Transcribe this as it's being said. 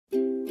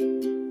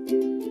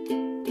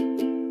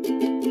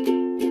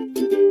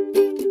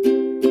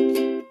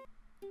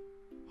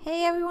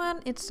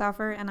everyone, it's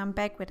Suffer and I'm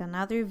back with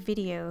another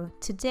video.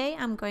 Today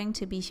I'm going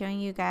to be showing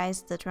you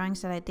guys the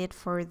drawings that I did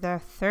for the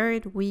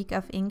third week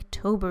of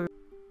Inktober.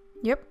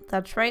 Yep,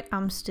 that's right,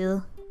 I'm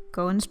still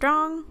going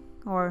strong,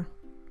 or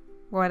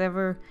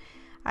whatever.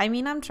 I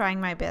mean, I'm trying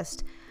my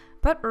best.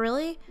 But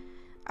really,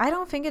 I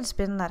don't think it's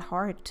been that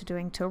hard to do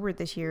Inktober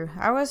this year.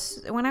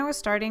 When I was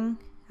starting,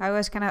 I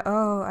was kinda,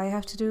 oh, I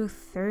have to do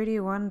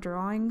 31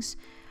 drawings.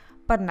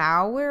 But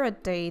now we're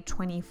at day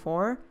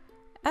 24.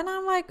 And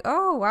I'm like,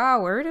 oh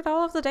wow, where did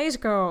all of the days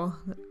go?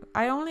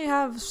 I only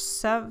have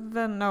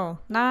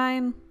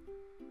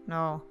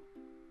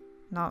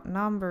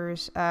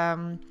numbers.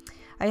 I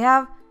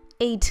have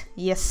 8,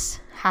 yes,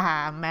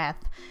 haha,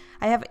 math.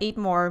 I have 8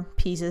 more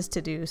pieces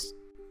to do.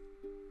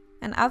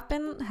 And I've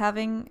been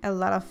having a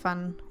lot of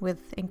fun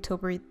with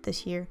Inktober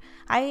this year.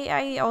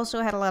 I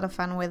also had a lot of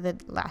fun with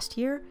it last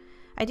year.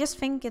 I just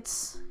think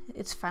it's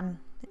fun.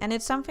 And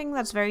it's something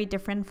that's very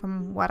different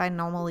from what I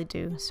normally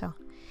do, so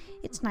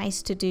it's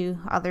nice to do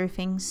other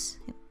things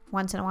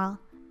once in a while.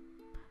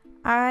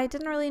 I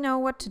didn't really know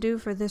what to do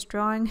for this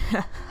drawing.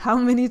 How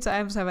many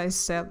times have I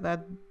said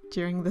that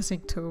during this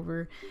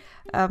Inktober?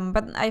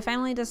 But I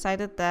finally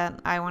decided that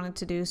I wanted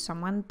to do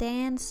someone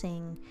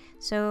dancing.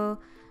 So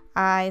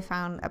I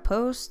found a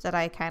post that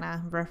I kind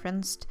of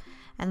referenced,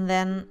 and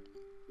then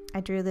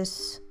I drew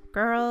this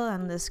girl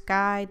and this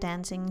guy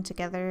dancing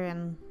together,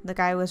 and the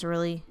guy was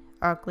really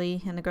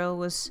ugly and the girl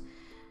was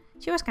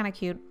kind of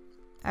cute.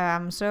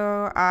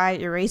 So I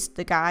erased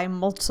the guy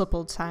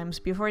multiple times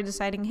before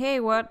deciding,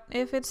 hey, what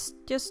if it's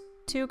just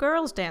 2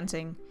 girls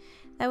dancing?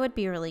 That would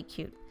be really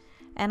cute.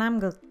 And I'm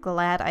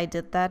glad I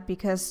did that,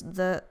 because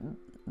the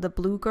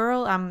blue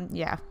girl,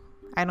 yeah,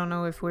 I don't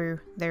know if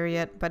we're there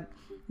yet, but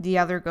the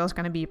other girl's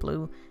gonna be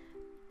blue.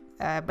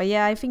 But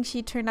yeah, I think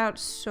she turned out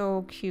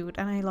so cute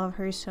and I love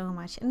her so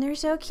much. And they're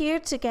so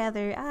cute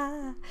together.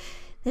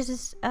 This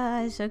is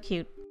so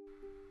cute.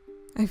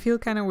 I feel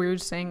kind of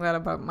weird saying that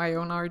about my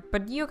own art,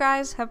 but you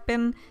guys have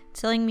been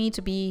telling me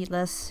to be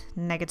less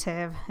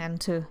negative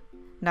and to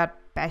not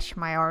bash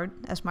my art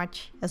as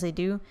much as I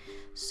do.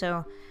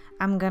 So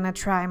I'm gonna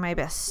try my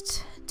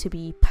best to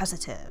be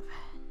positive.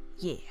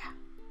 Yeah.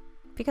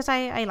 Because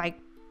I like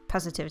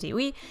positivity.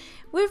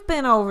 We've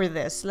been over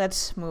this.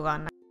 Let's move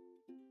on.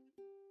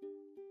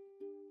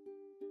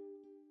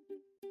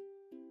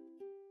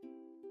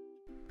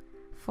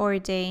 For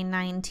day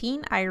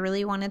 19, I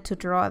really wanted to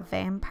draw a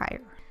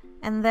vampire.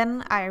 And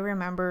then I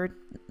remembered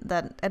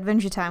that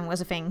Adventure Time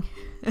was a thing.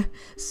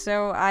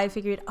 So I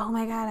figured, oh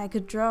my god, I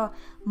could draw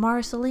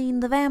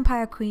Marceline the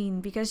Vampire Queen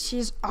because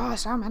she's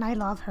awesome and I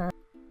love her.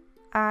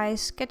 I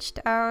sketched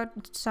out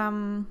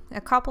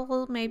a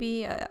couple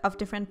maybe of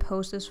different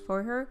poses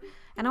for her,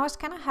 and I was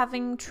kind of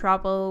having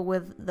trouble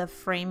with the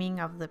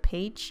framing of the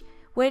page,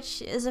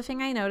 which is a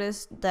thing I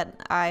noticed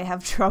that I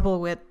have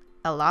trouble with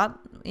a lot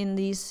in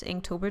these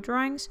Inktober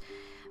drawings.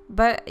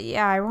 But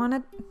yeah, I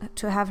wanted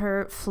to have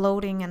her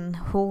floating and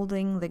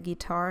holding the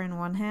guitar in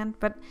one hand,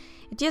 but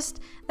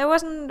there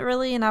wasn't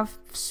really enough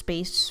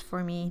space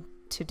for me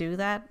to do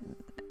that,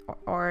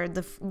 or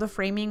the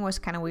framing was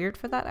kind of weird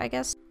for that, I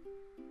guess.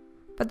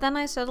 But then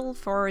I settled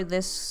for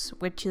this,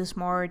 which is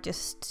more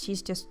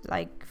she's just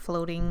like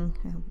floating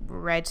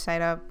right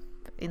side up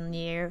in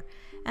the air.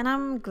 And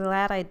I'm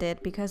glad I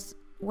did, because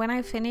when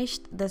I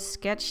finished the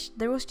sketch,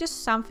 there was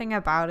just something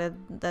about it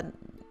that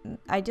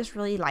I just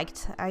really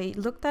liked. I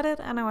looked at it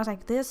and I was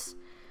like, this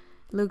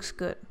looks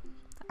good.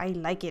 I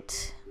like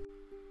it.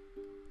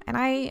 And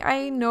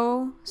I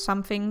know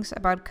some things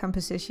about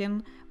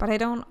composition, but I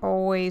don't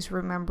always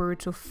remember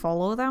to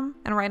follow them.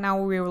 And right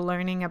now we were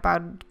learning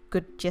about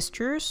good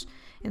gestures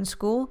in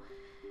school.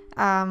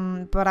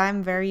 But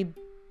I'm very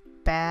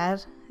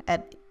bad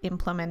at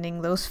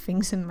implementing those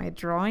things in my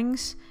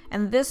drawings.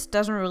 And this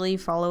doesn't really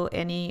follow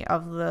any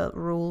of the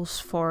rules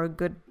for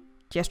good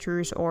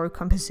gestures or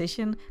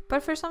composition,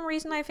 but for some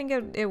reason I think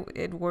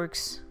it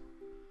works.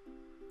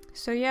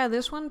 So yeah,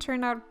 this one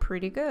turned out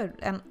pretty good,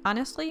 and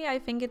honestly I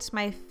think it's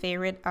my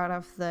favorite out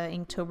of the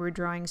Inktober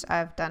drawings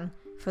I've done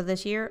for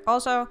this year.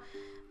 Also,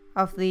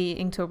 of the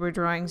Inktober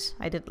drawings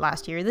I did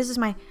last year, this is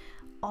my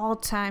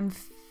all-time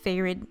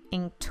favorite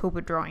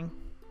Inktober drawing,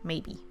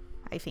 maybe,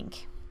 I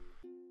think.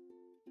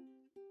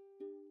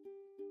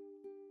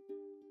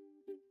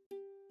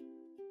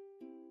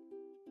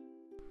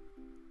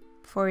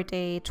 For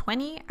day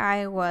 20,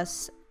 I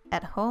was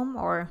at home,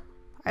 or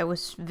I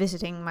was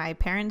visiting my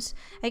parents.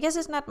 I guess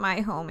it's not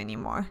my home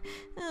anymore.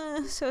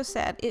 So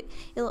sad.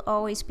 It'll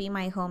always be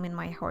my home in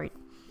my heart.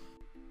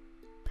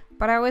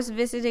 But I was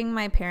visiting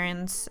my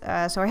parents,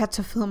 so I had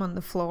to film on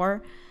the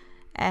floor,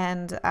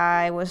 and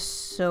I was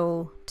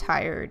so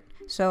tired.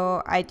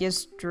 So I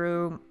just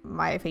drew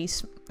my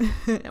face,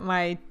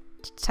 my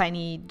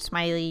tiny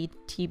smiley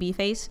chibi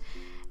face,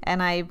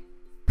 and I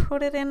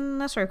put it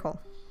in a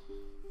circle.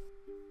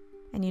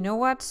 And you know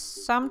what?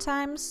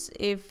 Sometimes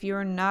if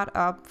you're not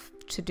up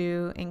to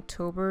do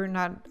Inktober,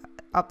 not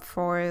up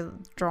for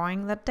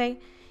drawing that day,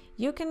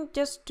 you can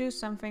just do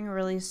something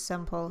really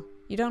simple.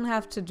 You don't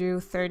have to do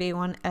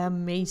 31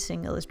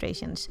 amazing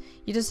illustrations.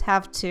 You just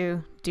have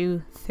to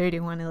do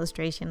 31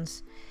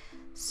 illustrations.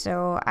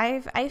 So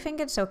I think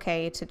it's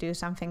okay to do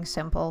something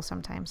simple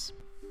sometimes.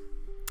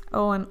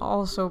 Oh, and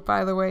also,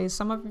 by the way,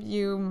 some of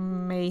you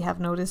may have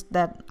noticed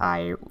that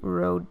I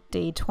wrote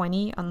day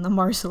 20 on the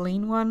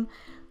Marceline one.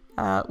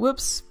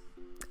 Whoops,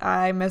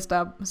 I messed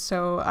up.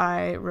 So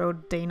I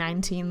wrote day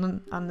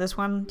 19 on this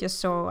one, just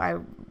so I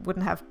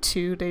wouldn't have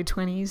 2 day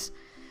 20s.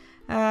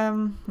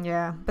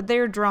 Yeah, but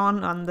they're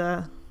drawn on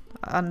the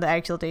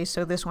actual day,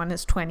 so this one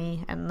is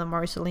 20 and the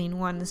Marceline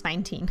one is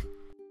 19.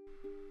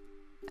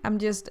 I'm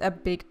just a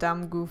big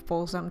dumb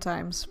goofball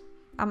sometimes.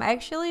 I'm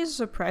actually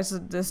surprised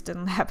that this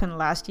didn't happen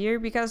last year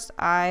because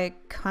I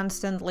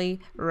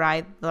constantly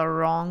write the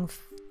wrong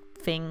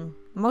thing.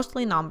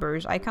 Mostly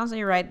numbers. I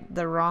constantly write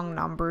the wrong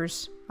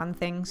numbers on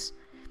things.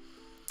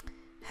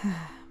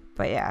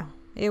 But yeah,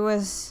 it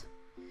was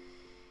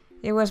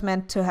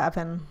meant to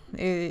happen.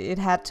 It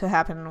had to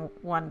happen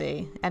one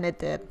day, and it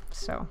did,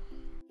 so.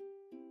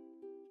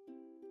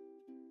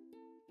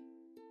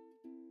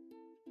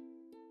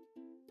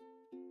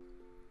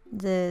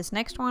 This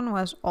next one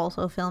was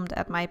also filmed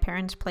at my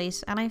parents'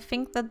 place, and I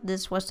think that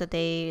this was the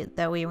day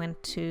that we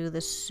went to the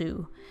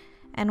zoo.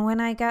 And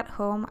when I got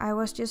home, I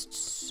was just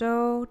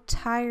so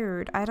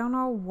tired. I don't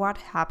know what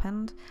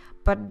happened,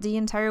 but the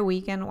entire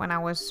weekend when I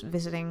was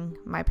visiting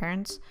my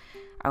parents,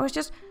 I was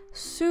just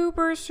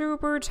super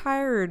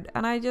tired,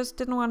 and I just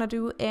didn't want to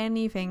do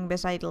anything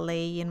besides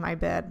lay in my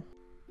bed.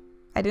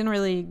 I didn't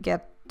really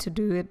get to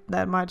do it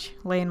that much,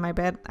 lay in my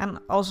bed, and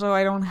also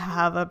I don't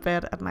have a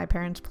bed at my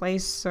parents'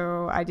 place,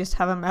 so I just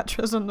have a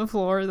mattress on the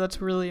floor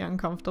that's really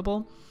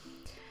uncomfortable.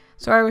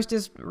 So I was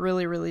just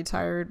really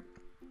tired.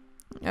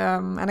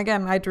 And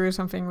again, I drew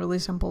something really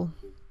simple.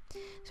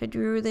 So I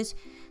drew this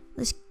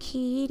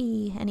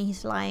kitty, and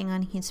he's lying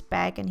on his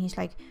back, and he's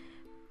like,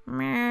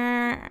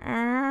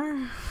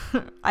 I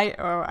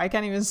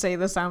can't even say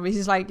the sound, but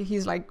he's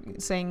like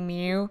saying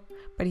meow,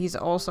 but he's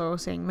also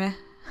saying meh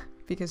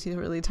because he's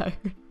really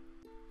tired.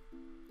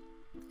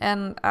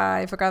 And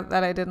I forgot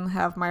that I didn't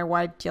have my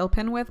white gel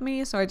pen with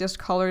me, so I just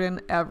colored in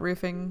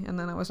everything, and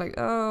then I was like,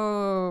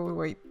 oh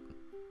wait,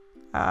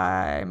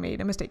 I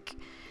made a mistake.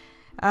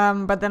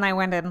 But then I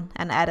went in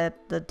and added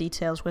the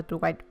details with the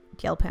white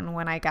gel pen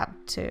when I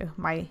got to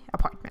my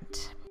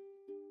apartment.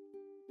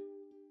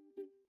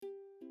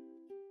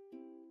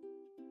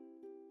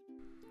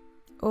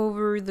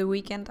 Over the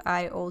weekend,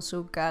 I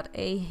also got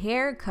a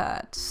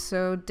haircut.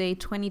 So day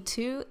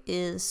 22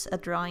 is a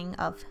drawing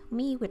of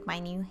me with my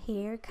new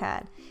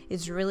haircut.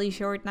 It's really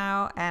short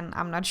now, and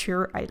I'm not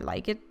sure I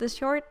like it this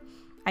short.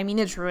 I mean,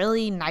 it's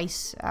really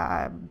nice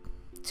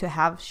to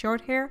have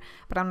short hair,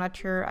 but I'm not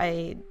sure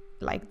I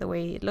like the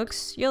way it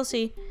looks. You'll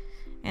see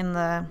in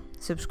the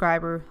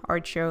subscriber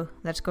art show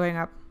that's going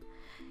up.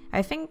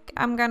 I think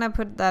I'm gonna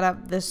put that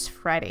up this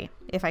Friday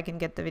if I can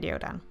get the video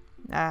done.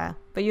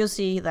 But you'll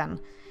see then.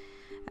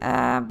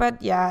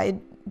 But yeah,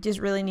 it just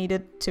really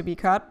needed to be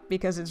cut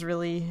because it's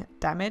really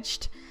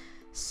damaged.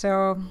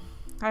 So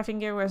I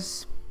think it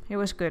was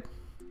good.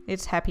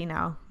 It's happy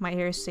now. My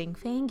hair is saying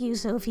thank you,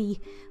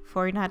 Sophie,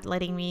 for not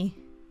letting me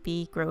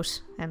be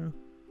gross and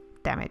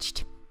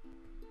damaged.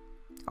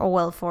 Oh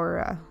well,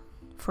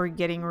 for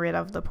getting rid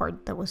of the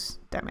part that was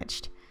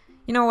damaged.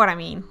 You know what I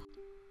mean.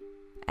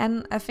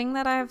 And a thing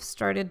that I've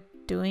started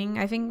doing,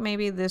 I think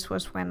maybe this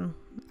was when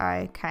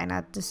I kind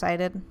of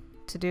decided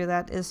to do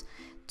that, is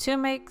to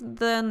make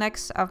the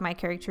necks of my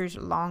characters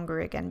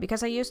longer again,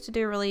 because I used to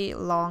do really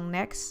long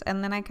necks,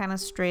 and then I kind of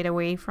strayed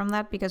away from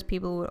that because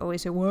people would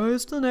always say, why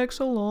is the neck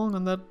so long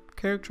on that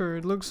character?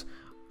 It looks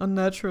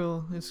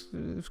unnatural. It's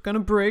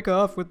gonna break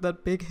off with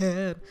that big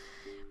head.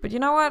 But you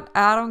know what?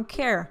 I don't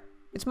care.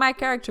 It's my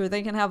character.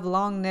 They can have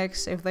long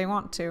necks if they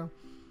want to.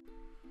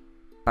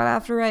 But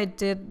after I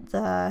did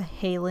the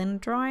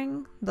Halen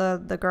drawing,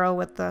 the girl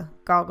with the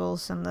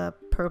goggles and the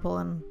purple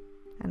and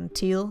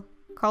teal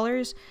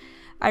colors,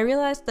 I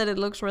realized that it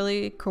looks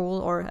really cool,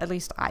 or at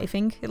least I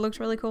think it looks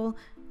really cool,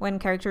 when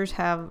characters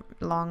have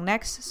long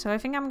necks, so I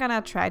think I'm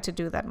gonna try to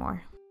do that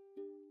more.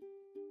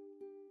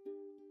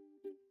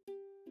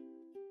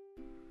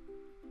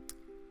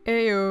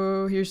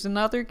 Ayo, here's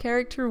another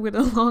character with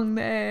a long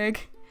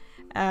neck.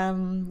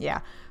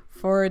 Yeah,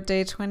 for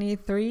day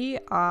 23,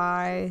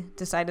 I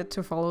decided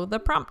to follow the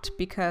prompt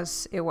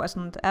because it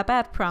wasn't a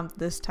bad prompt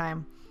this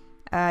time.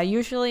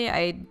 Usually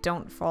I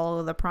don't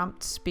follow the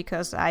prompts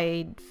because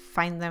I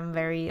find them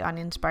very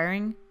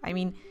uninspiring. I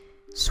mean,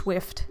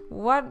 swift.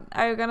 What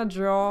are you gonna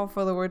draw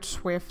for the word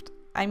swift?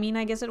 I mean,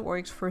 I guess it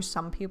works for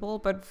some people,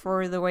 but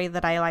for the way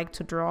that I like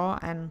to draw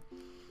and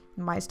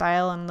my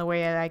style and the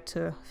way I like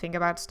to think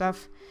about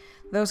stuff,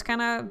 those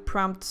kind of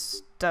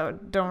prompts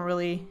don't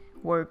really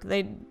work.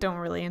 They don't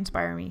really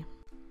inspire me.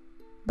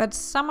 But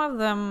some of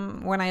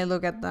them, when I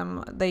look at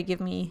them, they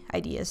give me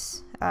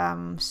ideas.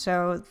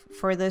 So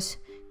for this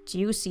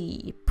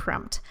juicy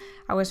prompt,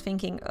 I was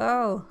thinking,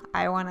 oh,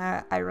 I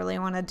really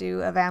wanna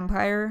do a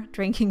vampire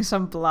drinking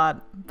some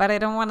blood, but I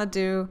don't want to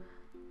do,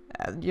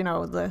 you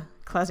know, the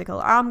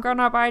classical "I'm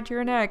gonna bite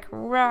your neck,"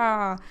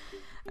 rah.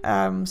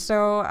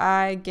 So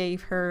I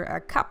gave her a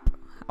cup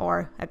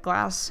or a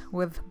glass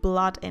with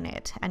blood in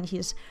it, and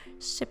he's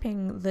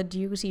sipping the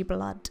juicy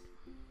blood.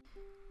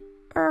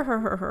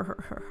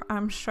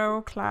 I'm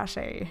so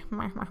classy.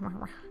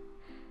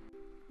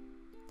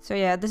 So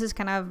yeah, this is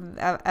kind of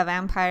a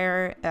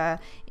vampire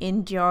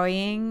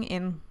enjoying,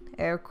 in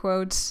air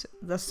quotes,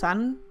 the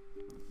sun.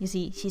 You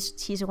see,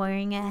 she's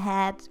wearing a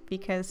hat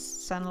because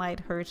sunlight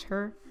hurts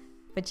her,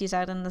 but she's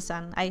out in the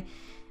sun.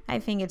 I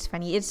think it's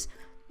funny. It's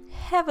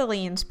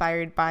heavily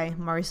inspired by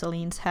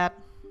Marceline's hat.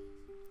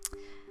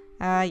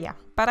 Yeah,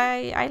 but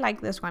I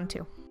like this one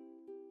too.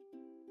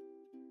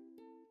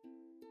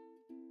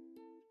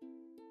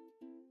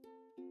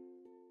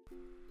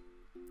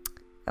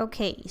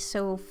 Okay,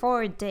 so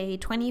for day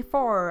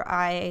 24,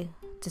 I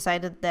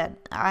decided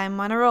that I'm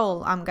on a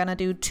roll. I'm gonna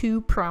do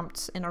 2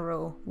 prompts in a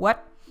row.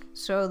 What?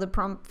 So the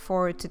prompt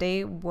for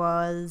today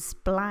was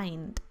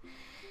blind.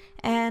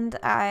 And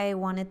I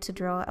wanted to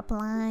draw a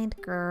blind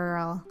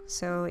girl.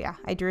 So yeah,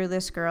 I drew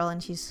this girl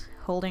and she's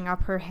holding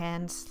up her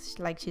hands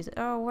like she's,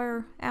 oh,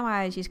 where am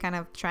I? She's kind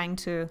of trying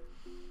to,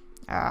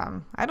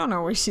 I don't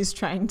know what she's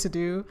trying to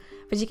do,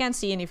 but she can't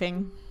see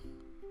anything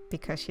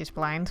because she's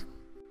blind.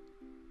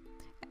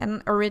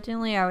 And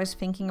originally I was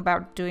thinking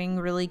about doing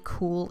really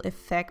cool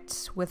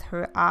effects with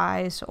her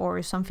eyes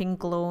or something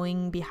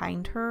glowing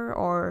behind her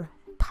or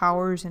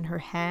powers in her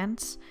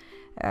hands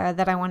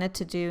that I wanted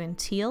to do in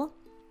teal.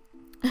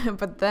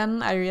 But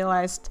then I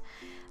realized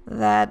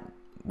that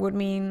would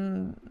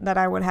mean that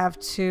I would have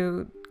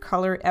to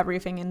color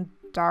everything in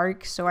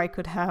dark so I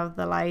could have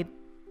the light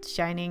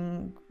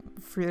shining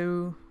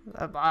through.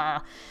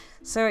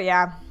 So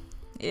yeah,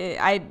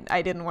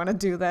 I didn't want to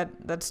do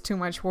that. That's too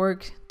much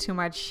work, too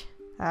much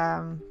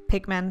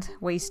pigment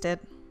wasted,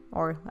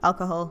 or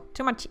alcohol,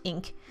 too much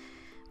ink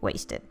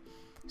wasted.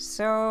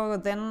 So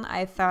then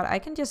I thought I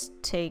can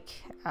just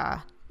take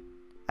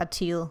a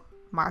teal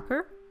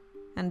marker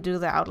and do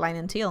the outline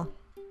in teal,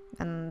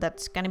 and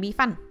that's gonna be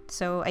fun.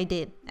 So I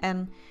did,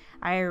 and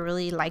I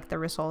really like the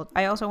result.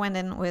 I also went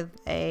in with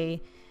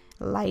a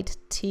light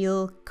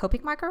teal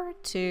Copic marker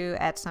to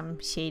add some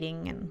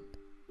shading and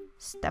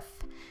stuff,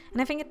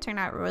 and I think it turned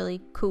out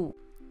really cool.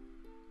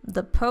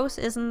 The pose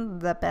isn't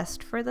the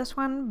best for this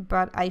one,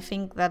 but I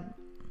think that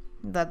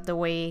the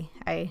way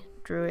I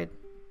drew it,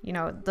 you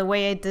know, the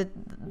way I did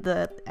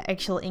the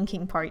actual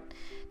inking part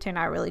turned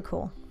out really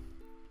cool.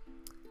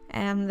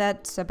 And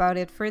that's about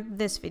it for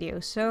this video.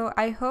 So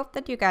I hope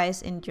that you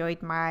guys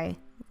enjoyed my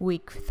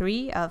week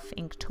 3 of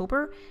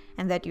Inktober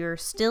and that you're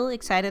still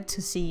excited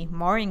to see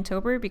more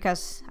Inktober,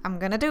 because I'm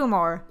gonna do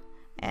more.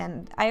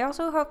 And I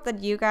also hope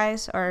that you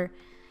guys are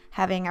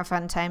having a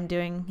fun time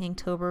doing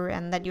Inktober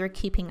and that you're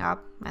keeping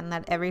up and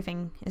that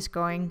everything is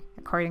going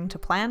according to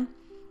plan.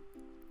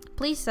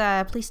 Please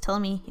tell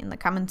me in the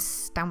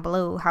comments down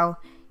below how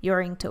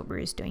your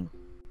Inktober is doing.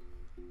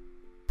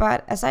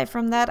 But aside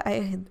from that,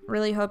 I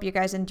really hope you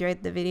guys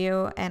enjoyed the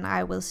video, and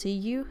I will see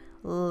you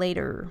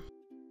later.